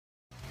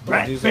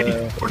Rat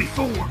Fitty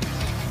 44.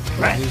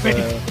 Rat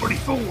Fitty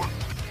 44.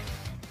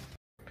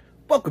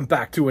 Welcome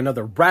back to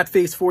another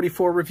Ratface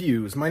 44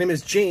 reviews. My name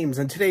is James,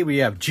 and today we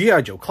have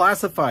G.I. Joe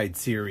Classified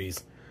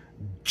series,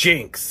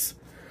 Jinx.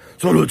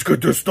 So let's get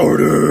this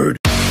started.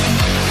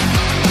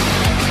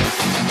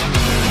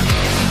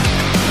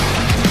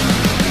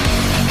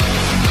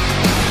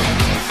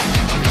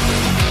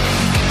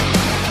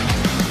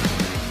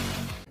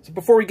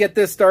 Before we get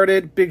this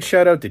started, big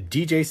shout out to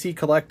DJC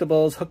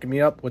Collectibles hooking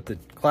me up with the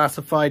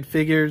classified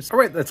figures. All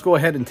right, let's go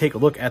ahead and take a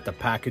look at the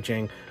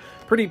packaging.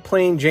 Pretty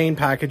plain Jane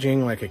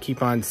packaging, like I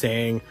keep on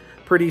saying.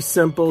 Pretty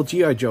simple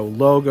G.I. Joe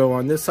logo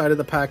on this side of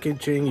the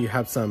packaging. You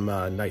have some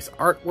nice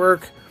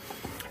artwork.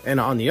 And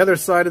on the other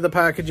side of the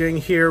packaging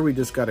here, we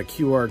just got a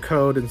QR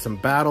code and some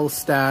battle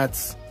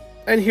stats.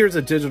 And here's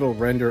a digital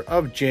render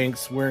of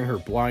Jinx wearing her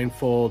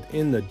blindfold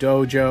in the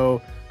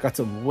dojo. Got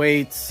some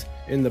weights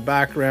in the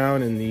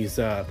background and these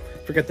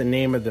forget the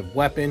name of the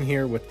weapon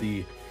here with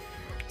the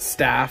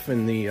staff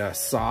and the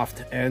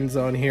soft ends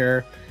on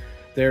here.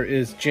 There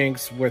is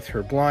Jinx with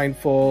her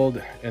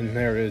blindfold, and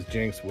there is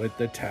Jinx with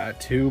the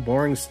tattoo.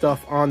 Boring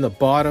stuff on the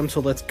bottom, so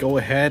let's go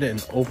ahead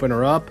and open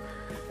her up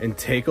and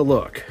take a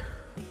look.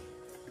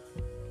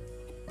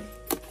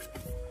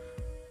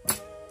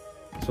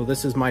 So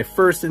this is my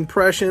first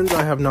impressions.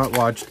 I have not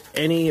watched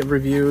any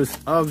reviews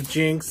of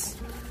Jinx.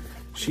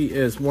 She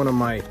is one of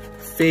my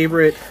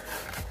favorite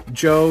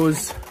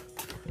Joes,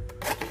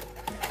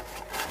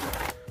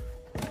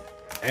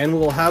 and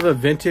we'll have a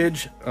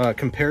vintage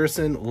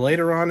comparison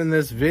later on in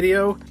this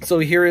video. So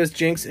here is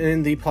Jinx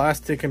in the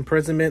plastic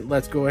imprisonment.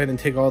 Let's go ahead and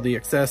take all the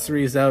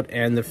accessories out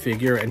and the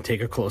figure and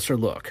take a closer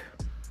look.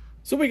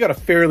 So we got a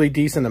fairly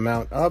decent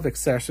amount of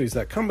accessories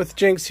that come with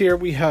Jinx here.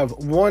 We have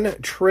one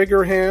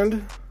trigger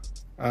hand.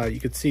 You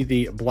can see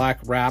the black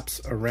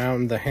wraps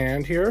around the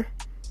hand here.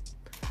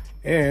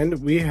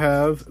 And we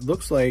have,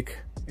 looks like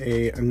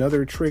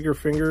another trigger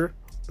finger.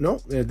 No,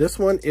 this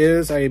one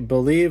is, I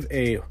believe,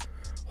 a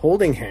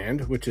holding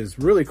hand, which is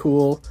really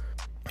cool.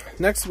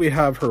 Next we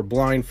have her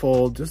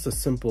blindfold, just a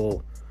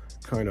simple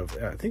kind of,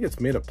 I think it's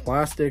made of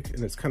plastic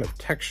and it's kind of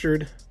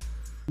textured.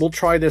 We'll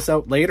try this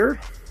out later.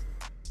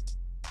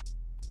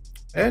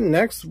 And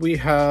next we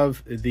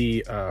have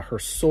the her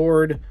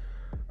sword.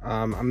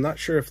 I'm not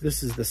sure if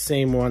this is the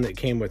same one that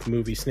came with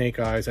movie Snake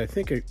Eyes. I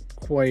think it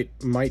quite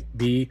might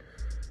be.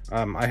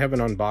 I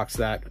haven't unboxed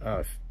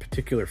that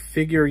particular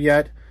figure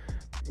yet.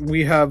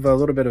 We have a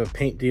little bit of a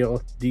paint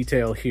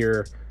detail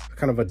here,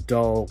 kind of a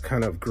dull,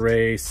 kind of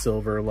gray,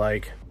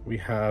 silver-like. We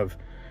have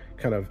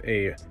kind of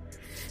a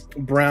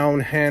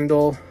brown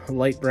handle, a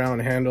light brown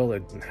handle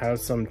that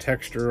has some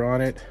texture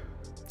on it.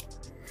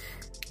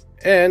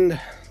 And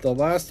the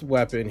last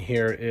weapon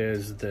here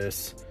is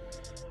this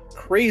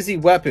crazy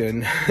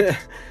weapon,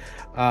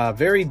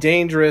 very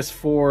dangerous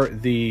for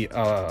the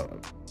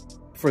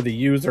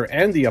user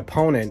and the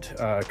opponent,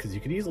 because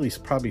you could easily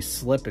probably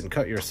slip and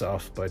cut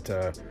yourself.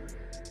 But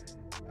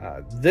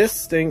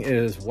this thing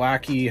is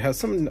wacky. Has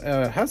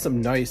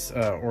some nice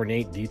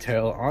ornate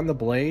detail on the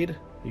blade.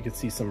 You can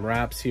see some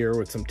wraps here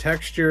with some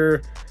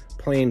texture,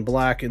 plain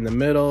black in the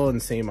middle,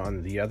 and same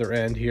on the other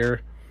end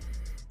here.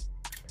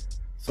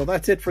 So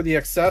that's it for the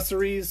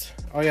accessories.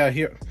 Oh yeah,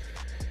 here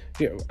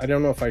I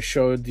don't know if I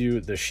showed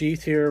you the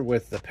sheath here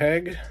with the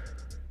peg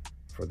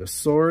for the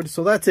sword.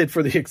 So that's it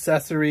for the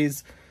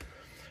accessories.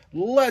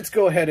 Let's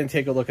go ahead and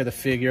take a look at the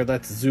figure.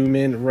 Let's zoom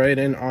in right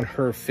in on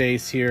her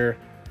face here.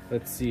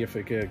 Let's see if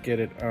I could get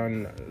it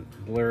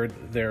unblurred.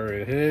 There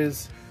it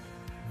is.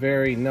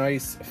 Very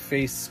nice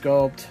face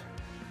sculpt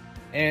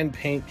and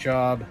paint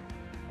job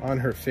on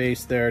her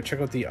face there. Check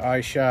out the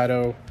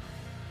eyeshadow.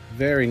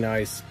 Very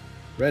nice.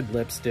 Red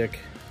lipstick.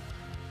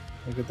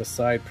 Look at the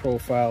side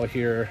profile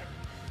here.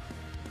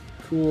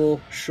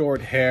 Cool short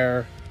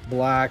hair.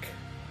 Black.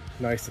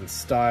 Nice and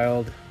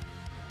styled.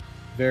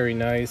 Very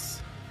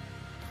nice.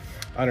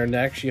 On her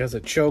neck, she has a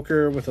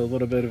choker with a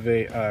little bit of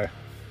a,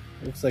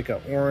 looks like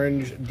an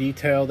orange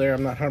detail there.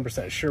 I'm not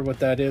 100% sure what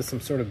that is. Some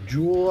sort of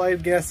jewel, I'm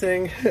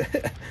guessing.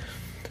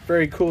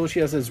 Very cool. She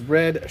has this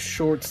red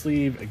short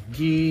sleeve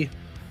gi.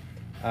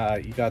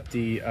 You got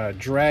the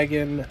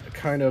dragon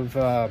kind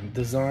of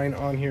design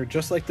on here,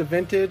 just like the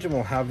vintage, and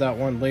we'll have that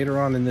one later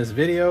on in this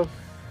video.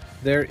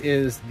 There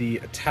is the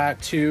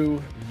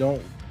tattoo.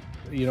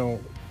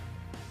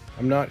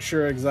 I'm not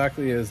sure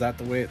exactly, is that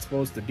the way it's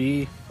supposed to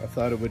be? I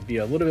thought it would be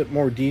a little bit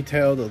more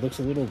detailed. It looks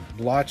a little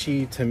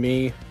blotchy to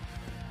me.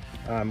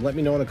 Let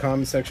me know in the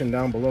comment section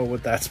down below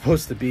what that's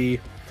supposed to be.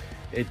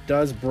 It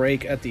does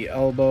break at the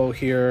elbow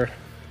here.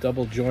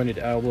 Double jointed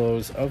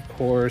elbows, of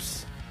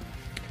course.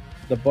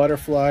 The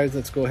butterflies,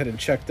 let's go ahead and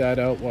check that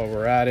out while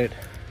we're at it.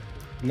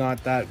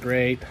 Not that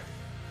great.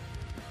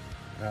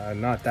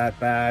 Not that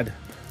bad.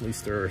 At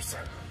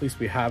least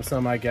we have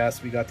some, I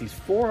guess. We got these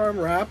forearm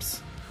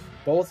wraps.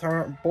 Both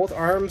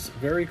arms,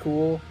 very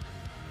cool.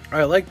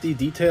 I like the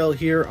detail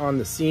here on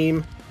the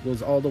seam.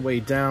 Goes all the way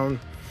down.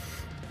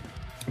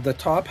 The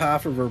top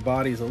half of her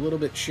body is a little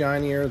bit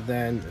shinier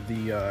than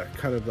the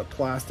kind of the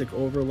plastic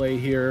overlay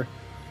here.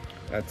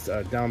 That's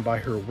down by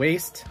her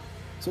waist.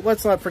 So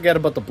let's not forget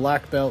about the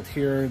black belt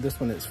here. This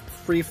one is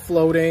free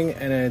floating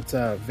and it's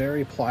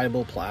very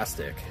pliable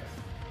plastic.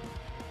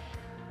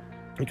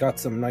 We got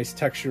some nice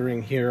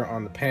texturing here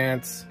on the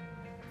pants.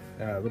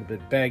 A little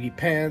bit baggy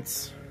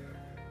pants.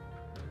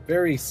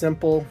 Very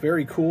simple,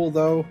 very cool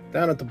though.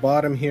 Down at the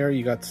bottom here,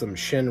 you got some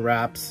shin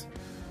wraps.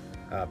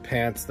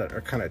 Pants that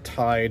are kind of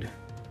tied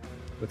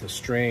with a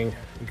string.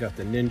 You got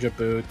the ninja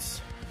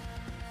boots.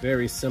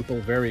 Very simple,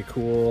 very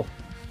cool.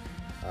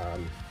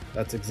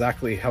 That's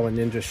exactly how a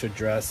ninja should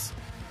dress.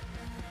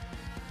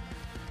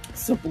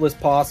 Simple as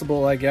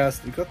possible, I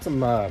guess. You got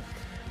some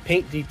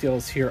paint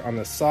details here on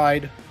the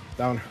side,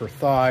 down her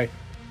thigh.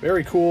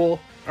 Very cool.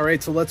 All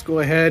right, so let's go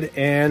ahead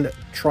and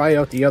try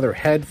out the other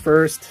head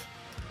first.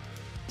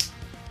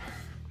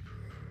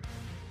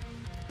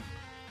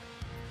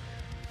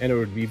 And it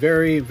would be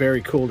very,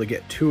 very cool to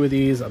get 2 of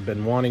these. I've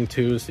been wanting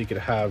to, so you could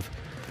have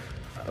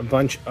a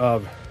bunch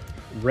of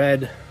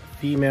red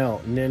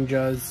female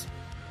ninjas.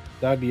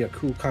 That'd be a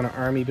cool kind of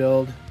army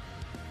build.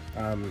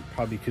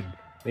 Probably could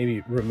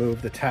maybe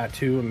remove the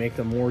tattoo and make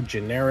them more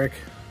generic.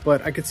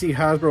 But I could see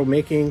Hasbro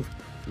making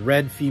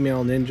red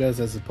female ninjas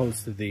as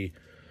opposed to the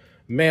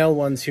male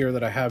ones here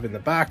that I have in the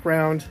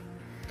background.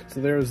 So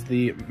there's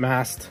the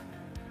masked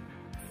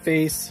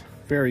face.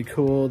 Very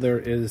cool. There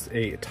is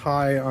a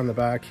tie on the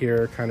back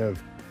here, kind of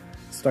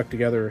stuck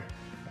together,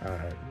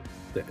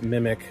 that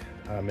mimic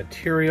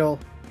material.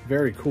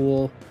 Very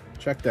cool.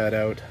 Check that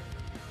out.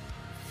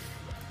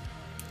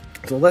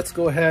 So let's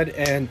go ahead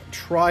and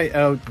try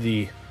out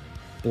the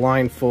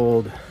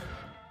blindfold.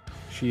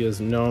 She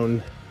is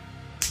known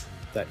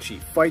that she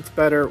fights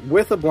better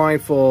with a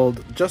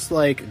blindfold, just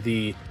like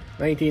the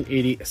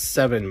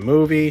 1987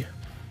 movie.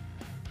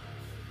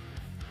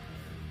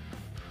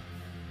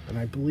 And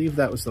I believe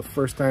that was the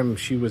first time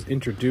she was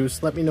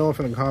introduced. Let me know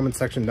if in the comment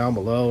section down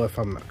below if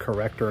I'm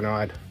correct or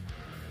not.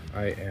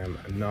 I am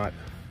not.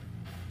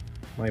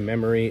 My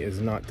memory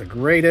is not the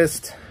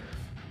greatest.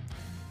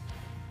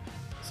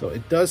 So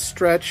it does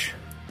stretch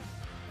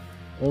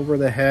over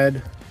the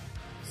head.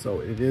 So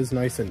it is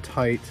nice and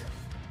tight.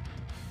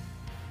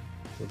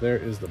 So there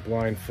is the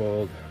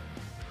blindfold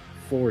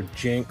for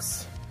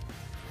Jinx.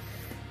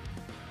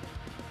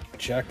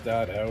 Check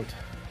that out.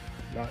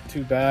 Not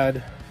too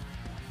bad.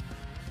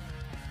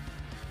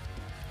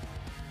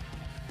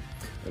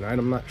 And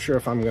I'm not sure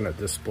if I'm going to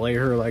display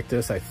her like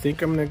this. I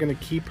think I'm going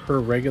to keep her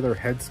regular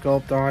head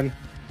sculpt on.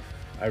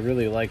 I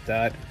really like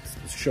that.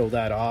 Show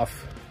that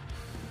off.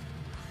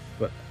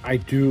 But I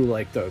do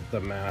like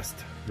the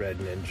masked red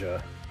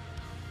ninja.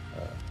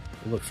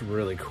 It looks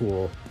really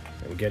cool.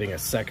 And getting a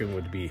second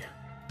would be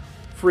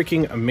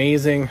freaking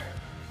amazing.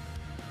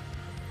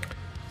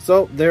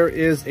 So there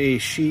is a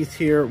sheath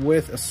here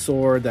with a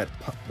sword that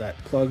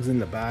plugs in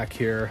the back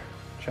here.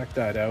 Check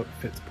that out.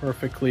 Fits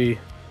perfectly.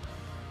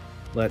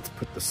 Let's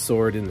put the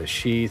sword in the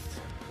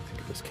sheath. I think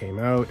it just came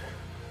out.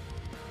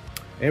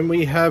 And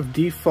we have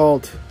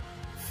default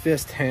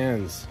fist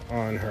hands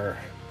on her.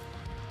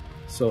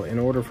 So in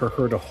order for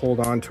her to hold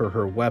on to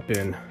her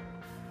weapon,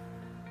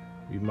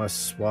 we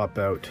must swap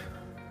out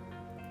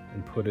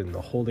and put in the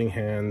holding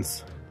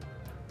hands.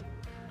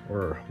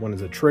 Or one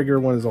is a trigger,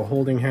 one is a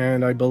holding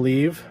hand, I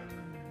believe.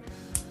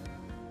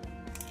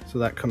 So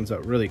that comes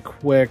out really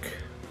quick,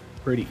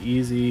 pretty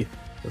easy.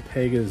 The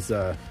peg is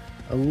a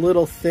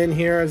little thin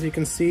here, as you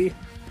can see.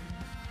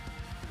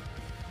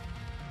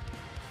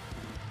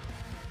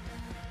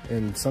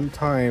 And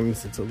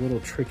sometimes it's a little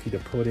tricky to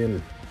put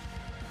in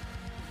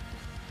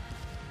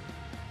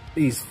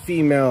these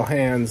female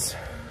hands.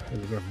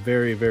 They're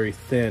very, very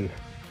thin.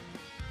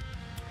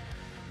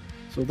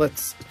 So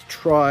let's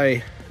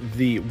try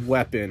the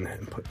weapon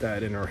and put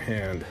that in her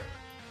hand.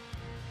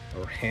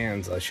 Or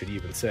hands, I should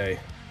even say.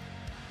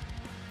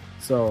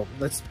 So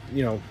let's,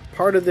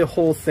 part of the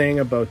whole thing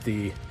about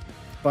the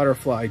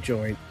butterfly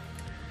joint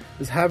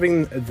is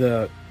having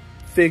the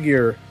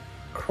figure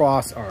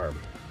cross arm.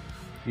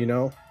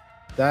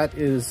 That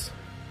is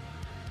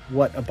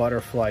what a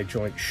butterfly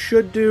joint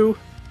should do.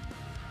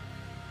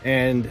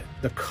 And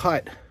the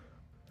cut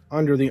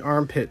under the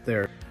armpit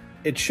there,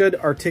 it should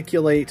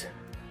articulate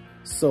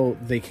so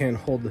they can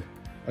hold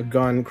a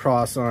gun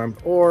cross-armed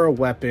or a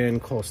weapon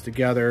close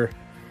together.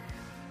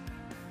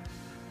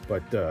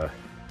 But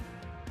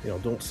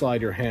don't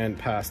slide your hand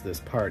past this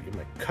part. You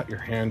might cut your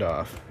hand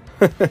off.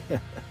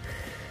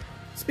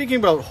 Speaking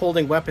about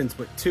holding weapons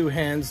with 2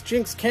 hands,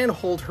 Jinx can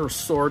hold her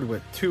sword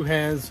with 2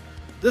 hands.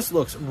 This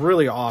looks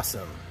really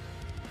awesome.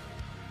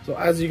 So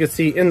as you can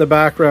see in the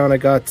background, I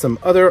got some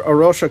other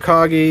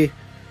Oroshikage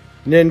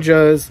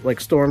ninjas like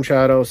Storm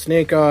Shadow,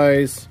 Snake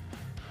Eyes,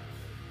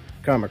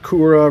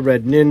 Kamakura,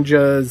 Red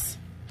Ninjas,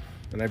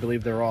 and I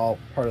believe they're all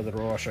part of the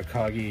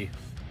Oroshikage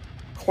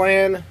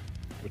clan,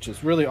 which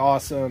is really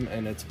awesome,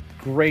 and it's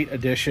a great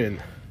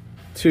addition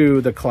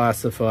to the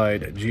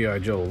classified G.I.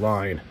 Joe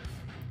line.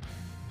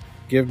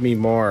 Give me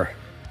more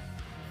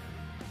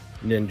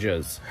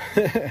ninjas.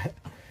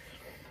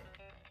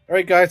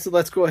 Alright guys, so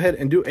let's go ahead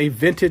and do a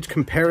vintage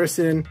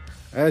comparison.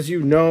 As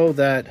you know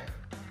that,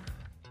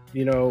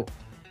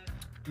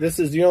 this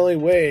is the only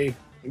way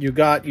you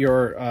got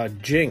your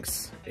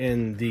Jinx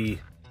in the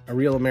A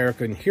Real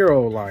American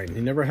Hero line.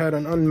 You never had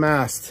an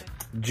unmasked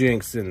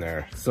Jinx in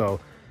there. So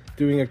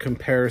doing a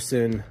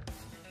comparison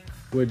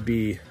would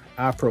be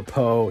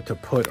apropos to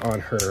put on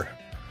her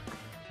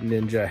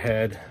ninja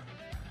head.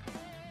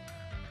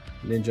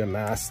 Ninja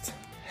masked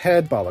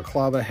head,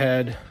 balaclava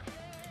head.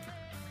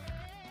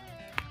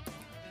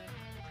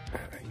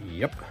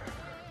 Yep.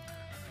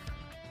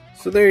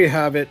 So there you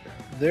have it.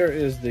 There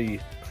is the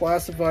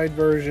classified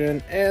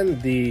version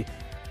and the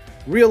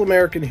Real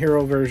American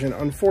Hero version.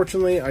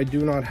 Unfortunately, I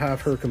do not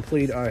have her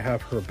complete. I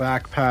have her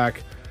backpack.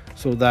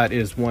 So that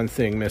is one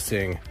thing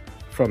missing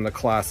from the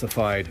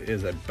classified,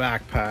 is a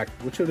backpack,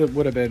 which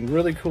would have been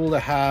really cool to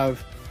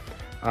have.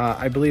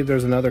 I believe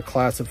there's another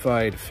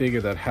classified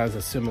figure that has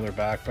a similar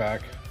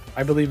backpack.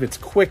 I believe it's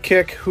Quick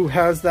Kick who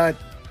has that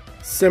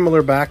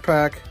similar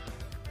backpack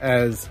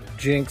as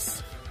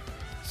Jinx.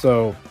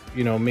 So,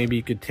 you know, maybe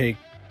you could take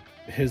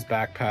his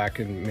backpack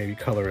and maybe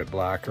color it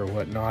black or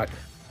whatnot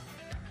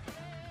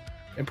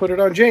and put it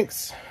on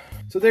Jinx.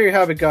 So there you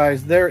have it,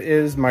 guys. There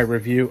is my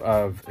review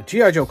of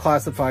G.I. Joe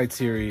Classified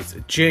Series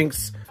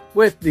Jinx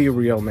with the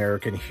Real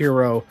American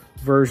Hero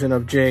version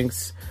of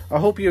Jinx. I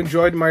hope you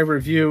enjoyed my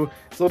review.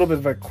 It's a little bit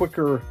of a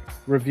quicker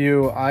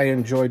review. I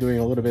enjoy doing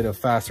a little bit of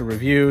faster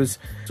reviews.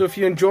 So if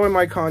you enjoy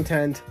my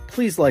content,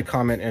 please like,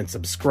 comment, and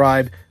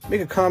subscribe.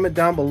 Make a comment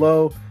down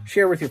below.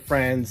 Share with your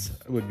friends.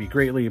 It would be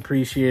greatly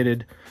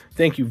appreciated.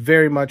 Thank you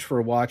very much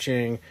for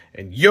watching.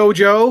 And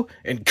Yojo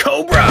and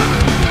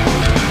Cobra!